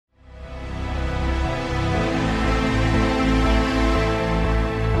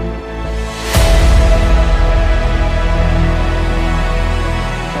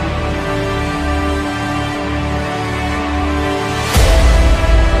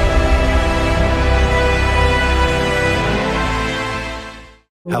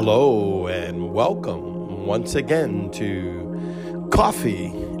Hello and welcome once again to Coffee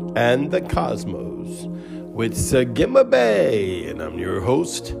and the Cosmos with Sagima Bay, and I'm your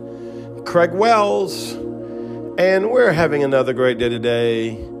host, Craig Wells, and we're having another great day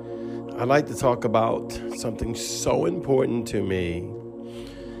today. I'd like to talk about something so important to me.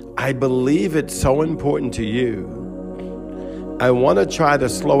 I believe it's so important to you. I want to try to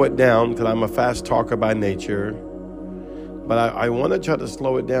slow it down because I'm a fast talker by nature. But I want to try to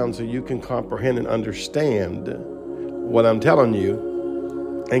slow it down so you can comprehend and understand what I'm telling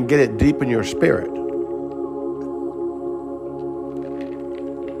you and get it deep in your spirit.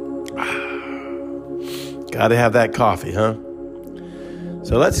 Got to have that coffee, huh?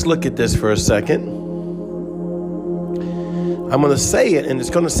 So let's look at this for a second. I'm going to say it, and it's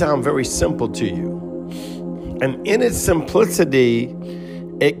going to sound very simple to you. And in its simplicity,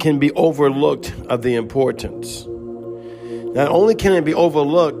 it can be overlooked of the importance. Not only can it be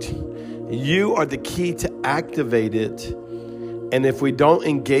overlooked, you are the key to activate it. And if we don't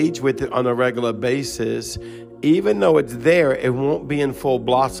engage with it on a regular basis, even though it's there, it won't be in full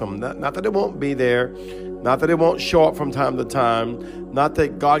blossom. Not that it won't be there, not that it won't show up from time to time, not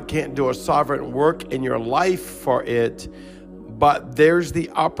that God can't do a sovereign work in your life for it, but there's the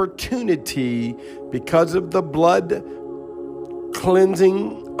opportunity because of the blood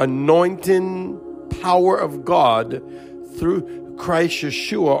cleansing, anointing power of God through Christ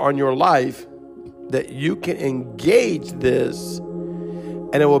Yeshua on your life, that you can engage this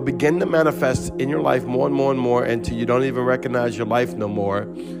and it will begin to manifest in your life more and more and more until you don't even recognize your life no more.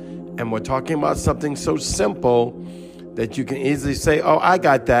 And we're talking about something so simple that you can easily say, oh, I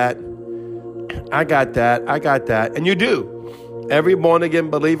got that. And you do. Every born-again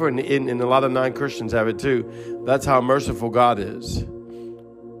believer and a lot of non-Christians have it too. That's how merciful God is.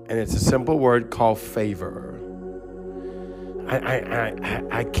 And it's a simple word called favor.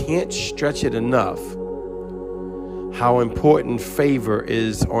 I can't stretch it enough how important favor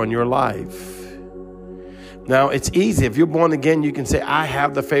is on your life. Now, it's easy. If you're born again, you can say, I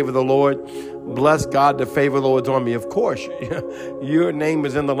have the favor of the Lord. Bless God, the favor of the Lord is on me. Of course, your name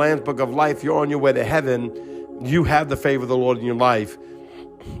is in the Lamb's Book of Life. You're on your way to heaven. You have the favor of the Lord in your life.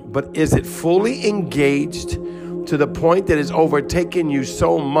 But is it fully engaged to the point that it's overtaken you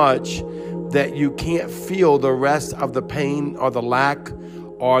so much that you can't feel the rest of the pain or the lack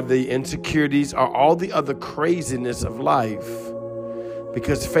or the insecurities or all the other craziness of life?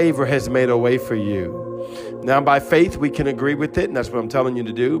 Because favor has made a way for you. Now, by faith, we can agree with it, and that's what I'm telling you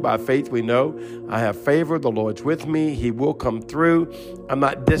to do. By faith, we know I have favor. The Lord's with me. He will come through. I'm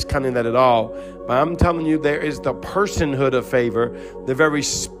not discounting that at all, but I'm telling you there is the personhood of favor, the very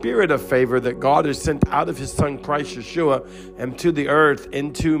spirit of favor that God has sent out of his son, Christ Yeshua, and to the earth,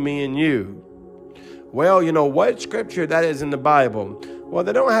 into me and you. Well, you know what scripture that is in the Bible? Well,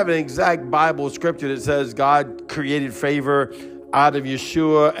 they don't have an exact Bible scripture that says God created favor out of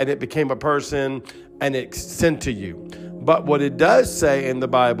Yeshua and it became a person and it's sent to you. But what it does say in the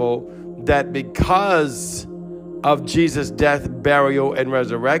Bible, that because of Jesus' death, burial, and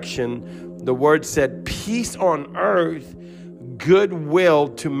resurrection, the word said peace on earth, goodwill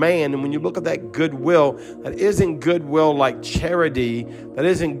to man. And when you look at that goodwill, that isn't goodwill like charity. That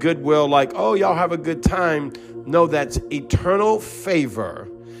isn't goodwill like, oh, y'all have a good time. No, that's eternal favor,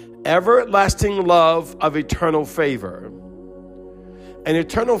 everlasting love of eternal favor. And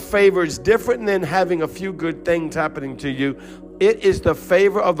eternal favor is different than having a few good things happening to you. It is the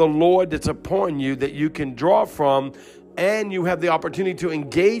favor of the Lord that's upon you that you can draw from, and you have the opportunity to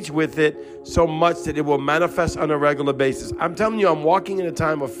engage with it so much that it will manifest on a regular basis. I'm telling you, I'm walking in a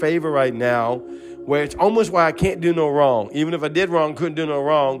time of favor right now where it's almost why I can't do no wrong. Even if I did wrong, couldn't do no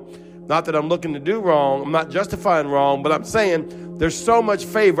wrong. Not that I'm looking to do wrong. I'm not justifying wrong, but I'm saying there's so much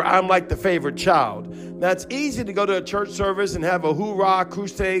favor. I'm like the favored child. Now, it's easy to go to a church service and have a hoorah,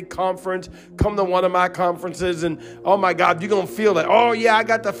 crusade, conference, come to one of my conferences, and, oh, my God, you're going to feel that, oh, yeah, I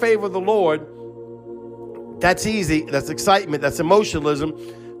got the favor of the Lord. That's easy. That's excitement. That's emotionalism.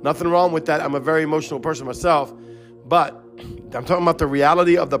 Nothing wrong with that. I'm a very emotional person myself. But I'm talking about the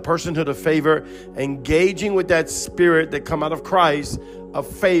reality of the personhood of favor, engaging with that spirit that come out of Christ of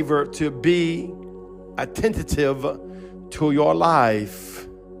favor to be attentive to your life.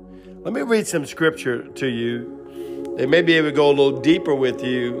 Let me read some scripture to you. They may be able to go a little deeper with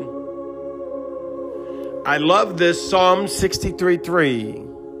you. I love this Psalm 63:3.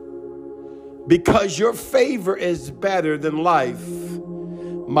 Because your favor is better than life,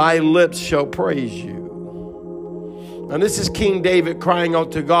 my lips shall praise you. And this is King David crying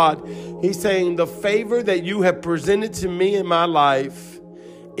out to God. He's saying the favor that you have presented to me in my life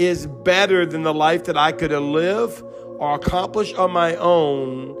is better than the life that I could have lived or accomplish on my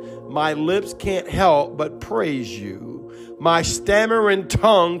own, my lips can't help but praise you. My stammering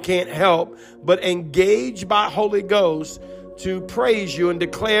tongue can't help but engage by Holy Ghost to praise you and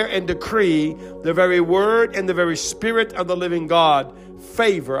declare and decree the very word and the very spirit of the living God.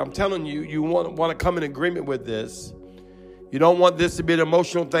 Favor. I'm telling you, you want to come in agreement with this. You don't want this to be an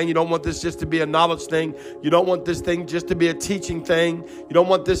emotional thing. You don't want this just to be a knowledge thing. You don't want this thing just to be a teaching thing. You don't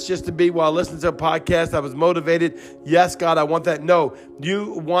want this just to be, well, I listened to a podcast, I was motivated. Yes, God, I want that. No,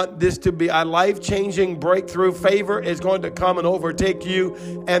 you want this to be a life-changing breakthrough. Favor is going to come and overtake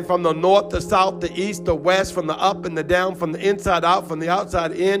you. And from the north, the south, the east, the west, from the up and the down, from the inside out, from the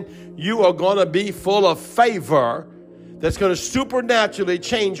outside in, you are going to be full of favor that's going to supernaturally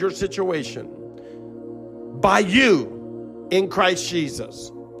change your situation by you. In Christ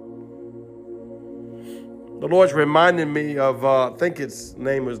Jesus. The Lord's reminding me of, I think his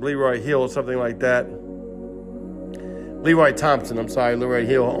name was Leroy Hill or something like that. Leroy Thompson, Leroy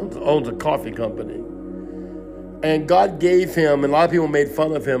Hill owns a coffee company. And God gave him, and a lot of people made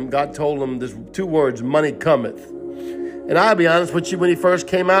fun of him, God told him this 2 words, money cometh. And I'll be honest with you, when he first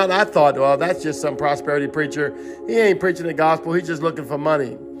came out, I thought, well, that's just some prosperity preacher. He ain't preaching the gospel, he's just looking for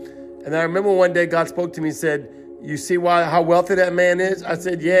money. And I remember one day God spoke to me and said, you see how wealthy that man is? I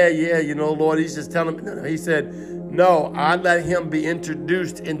said, yeah, Lord, he's just telling me. No. He said, no, I let him be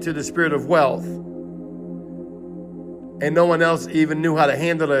introduced into the spirit of wealth. And no one else even knew how to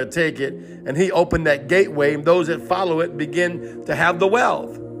handle it or take it. And he opened that gateway, and those that follow it begin to have the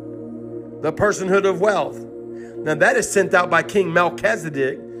wealth, the personhood of wealth. Now that is sent out by King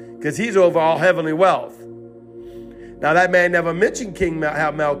Melchizedek, because he's over all heavenly wealth. Now, that man never mentioned King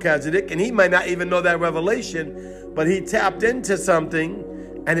Melchizedek, and he might not even know that revelation, but he tapped into something,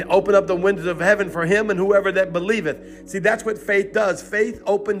 and it opened up the windows of heaven for him and whoever that believeth. See, that's what faith does. Faith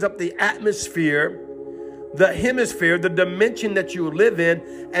opens up the atmosphere, the hemisphere, the dimension that you live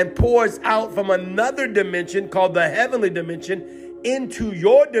in, and pours out from another dimension called the heavenly dimension into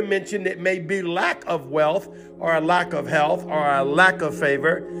your dimension that may be lack of wealth or a lack of health or a lack of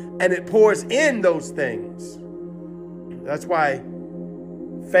favor, and it pours in those things. That's why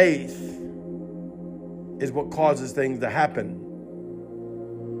faith is what causes things to happen.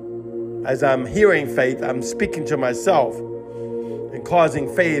 As I'm hearing faith, I'm speaking to myself and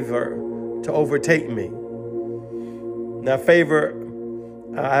causing favor to overtake me. Now, favor,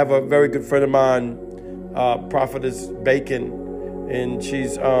 I have a very good friend of mine, Prophetess Bacon, and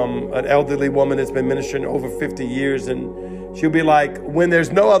she's an elderly woman that's been ministering over 50 years, and she'll be like, when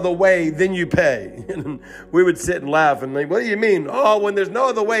there's no other way, then you pay. And we would sit and laugh and like, what do you mean? Oh, when there's no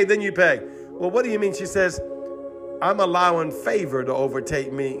other way, then you pay. Well, what do you mean? She says, I'm allowing favor to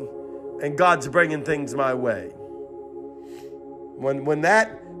overtake me, and God's bringing things my way. When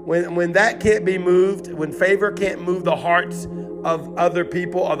that can't be moved, when favor can't move the hearts of other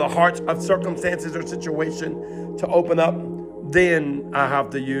people or the hearts of circumstances or situation to open up, then I have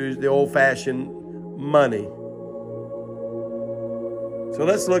to use the old-fashioned money. So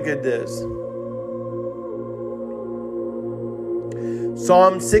let's look at this.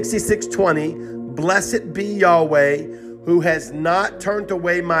 Psalm 66:20, blessed be Yahweh, who has not turned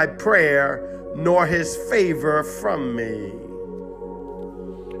away my prayer, nor his favor from me.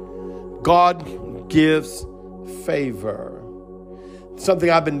 God gives favor. Something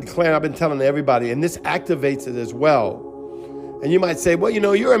I've been declaring, I've been telling everybody, and this activates it as well. And you might say, well,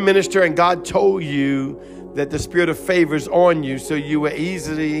 you're a minister and God told you that the spirit of favor is on you, so you were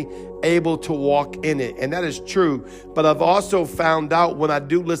easily able to walk in it. And that is true. But I've also found out when I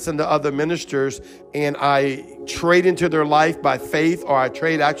do listen to other ministers and I trade into their life by faith, or I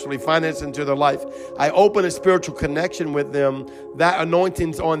trade actually finance into their life, I open a spiritual connection with them. That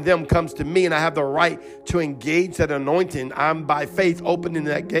anointing's on them comes to me, and I have the right to engage that anointing. I'm by faith opening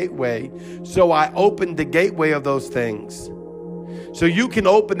that gateway. So I opened the gateway of those things. So you can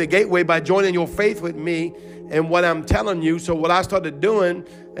open the gateway by joining your faith with me and what I'm telling you. So what I started doing,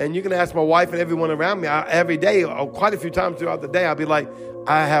 and you can ask my wife and everyone around me, every day, or quite a few times throughout the day, I'll be like,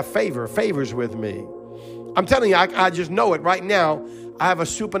 I have favors with me. I'm telling you, I just know it right now. I have a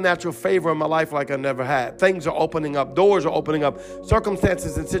supernatural favor in my life like I never had. Things are opening up. Doors are opening up.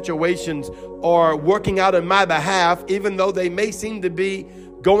 Circumstances and situations are working out in my behalf, even though they may seem to be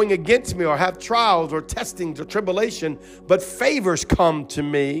going against me or have trials or testings or tribulation, but favors come to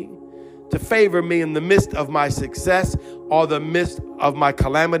me to favor me in the midst of my success or the midst of my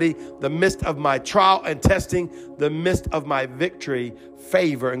calamity, the midst of my trial and testing, the midst of my victory.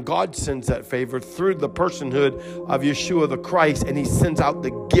 Favor, and God sends that favor through the personhood of Yeshua the Christ, and he sends out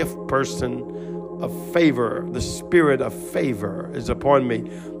the gift person of favor. The spirit of favor is upon me.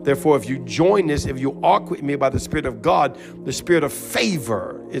 Therefore, if you join this, if you walk with me by the Spirit of God, the spirit of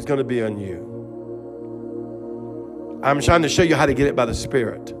favor is going to be on you. I'm trying to show you how to get it by the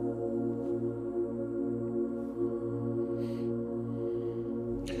Spirit.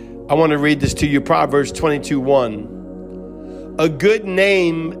 I want to read this to you. Proverbs 22:1. A good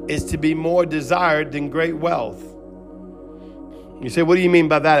name is to be more desired than great wealth. You say, what do you mean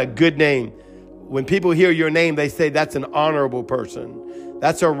by that? A good name. When people hear your name, they say that's an honorable person.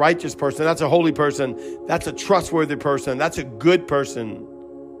 That's a righteous person. That's a holy person. That's a trustworthy person. That's a good person.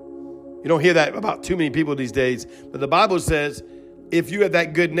 You don't hear that about too many people these days. But the Bible says, if you have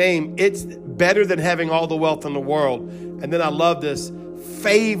that good name, it's better than having all the wealth in the world. And then I love this.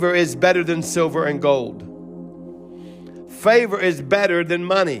 Favor is better than silver and gold. Favor is better than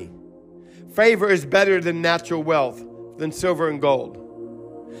money. Favor is better than natural wealth, than silver and gold.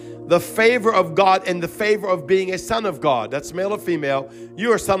 The favor of God and the favor of being a son of God. That's male or female.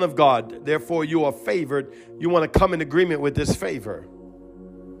 You're a son of God. Therefore, you are favored. You want to come in agreement with this favor.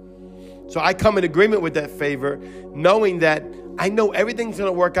 So I come in agreement with that favor, knowing that I know everything's going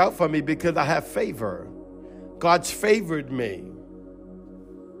to work out for me because I have favor. God's favored me.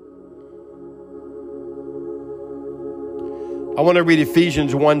 I want to read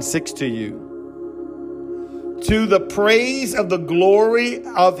Ephesians 1:6 to you. To the praise of the glory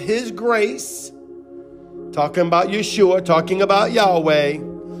of his grace, talking about Yeshua, talking about Yahweh,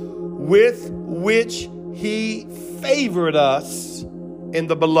 with which he favored us in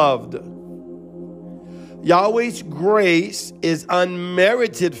the beloved. Yahweh's grace is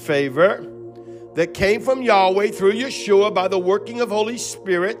unmerited favor that came from Yahweh through Yeshua by the working of Holy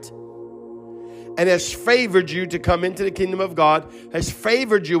Spirit, and has favored you to come into the kingdom of God, has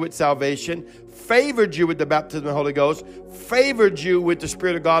favored you with salvation, favored you with the baptism of the Holy Ghost, favored you with the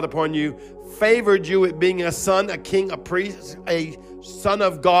Spirit of God upon you, favored you with being a son, a king, a priest, a son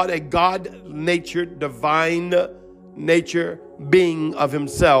of God, a God-natured, divine nature being of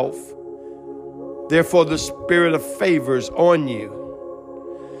himself. Therefore, the spirit of favor is on you.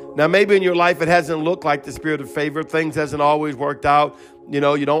 Now, maybe in your life it hasn't looked like the spirit of favor. Things hasn't always worked out. You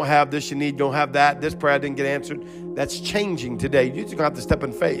know, you don't have this, you need, you don't have that. This prayer didn't get answered. That's changing today. You're just going to have to step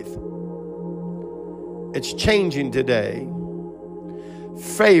in faith. It's changing today.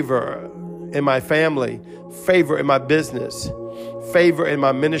 Favor in my family, favor in my business, favor in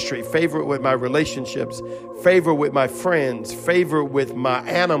my ministry, favor with my relationships, favor with my friends, favor with my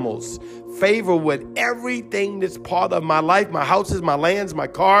animals, favor with everything that's part of my life, my houses, my lands, my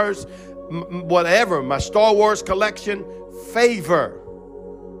cars, whatever, my Star Wars collection, favor.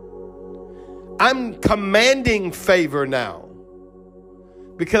 I'm commanding favor now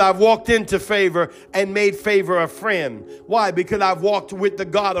because I've walked into favor and made favor a friend. Why? Because I've walked with the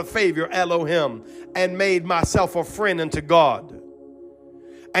God of favor, Elohim, and made myself a friend unto God.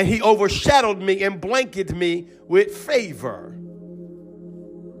 And he overshadowed me and blanketed me with favor.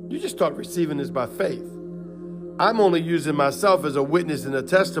 You just start receiving this by faith. I'm only using myself as a witness and a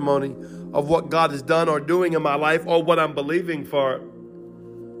testimony of what God has done or doing in my life or what I'm believing for.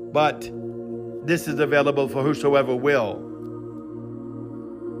 But this is available for whosoever will.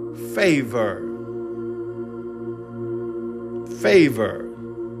 Favor. Favor.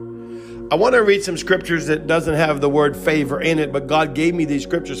 I want to read some scriptures that doesn't have the word favor in it, but God gave me these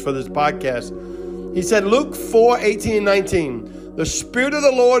scriptures for this podcast. He said, Luke 4:18 and 19, the Spirit of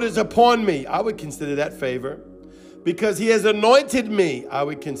the Lord is upon me. I would consider that favor. Because he has anointed me. I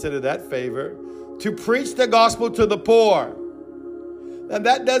would consider that favor. To preach the gospel to the poor. Now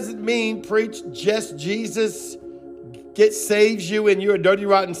that doesn't mean preach just Jesus saves you and you're a dirty,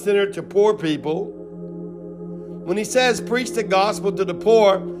 rotten sinner to poor people. When he says preach the gospel to the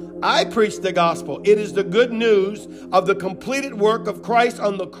poor, I preach the gospel. It is the good news of the completed work of Christ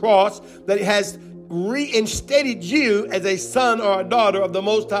on the cross that has reinstated you as a son or a daughter of the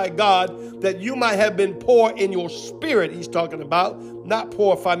Most High God, that you might have been poor in your spirit, he's talking about, not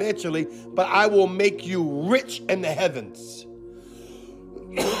poor financially, but I will make you rich in the heavens.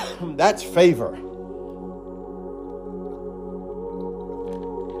 That's favor.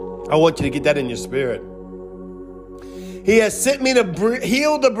 I want you to get that in your spirit. He has sent me to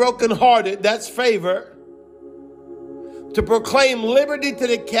heal the brokenhearted. That's favor. To proclaim liberty to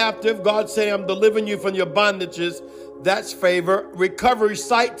the captive. God saying, I'm delivering you from your bondages. That's favor. Recovery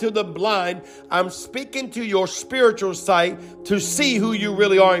sight to the blind. I'm speaking to your spiritual sight to see who you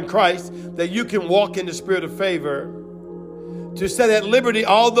really are in Christ, that you can walk in the spirit of favor. To set at liberty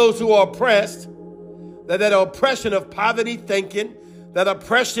all those who are oppressed, that oppression of poverty thinking, that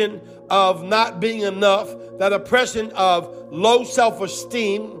oppression of not being enough, that oppression of low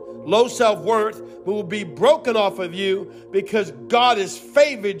self-esteem, low self-worth, will be broken off of you because God has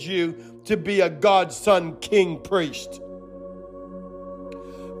favored you to be a God's son, king, priest.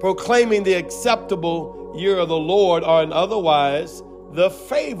 Proclaiming the acceptable year of the Lord, or in otherwise, the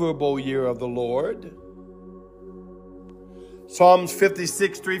favorable year of the Lord. Psalms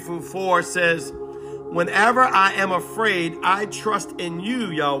 56, 3-4 says, whenever I am afraid, I trust in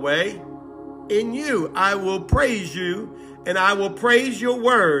you, Yahweh. In you I will praise you, and I will praise your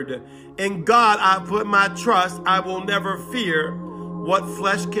word. In God I put my trust. I will never fear what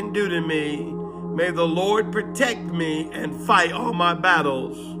flesh can do to me. May the Lord protect me and fight all my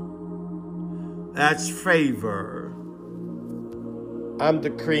battles. That's favor. I'm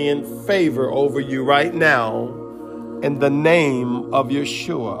decreeing favor over you right now in the name of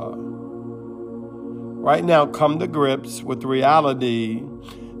Yeshua. Right now, come to grips with the reality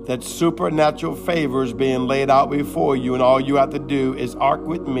that supernatural favor is being laid out before you, and all you have to do is arc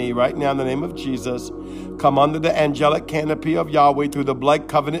with me right now in the name of Jesus. Come under the angelic canopy of Yahweh through the blood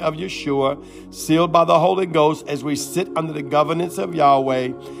covenant of Yeshua, sealed by the Holy Ghost, as we sit under the governance of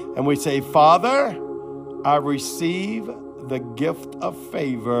Yahweh, and we say, Father, I receive the gift of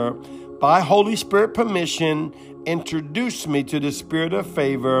favor. By Holy Spirit permission, introduce me to the spirit of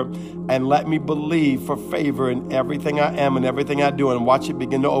favor and let me believe for favor in everything I am and everything I do, and watch it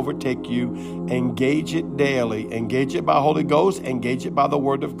begin to overtake you. Engage it daily. Engage it by Holy Ghost. Engage it by the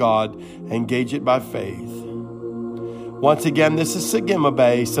word of God. Engage it by faith. Once again, this is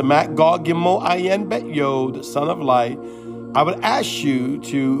Segimabe, Samak Gog Gimel Ayin Bet Yod, Son of Light. I would ask you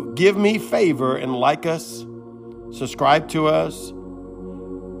to give me favor and like us, subscribe to us,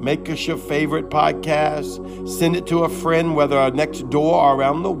 make us your favorite podcast, send it to a friend, whether next door or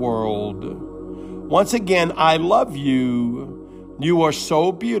around the world. Once again, I love you. You are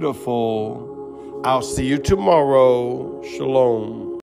so beautiful. I'll see you tomorrow. Shalom.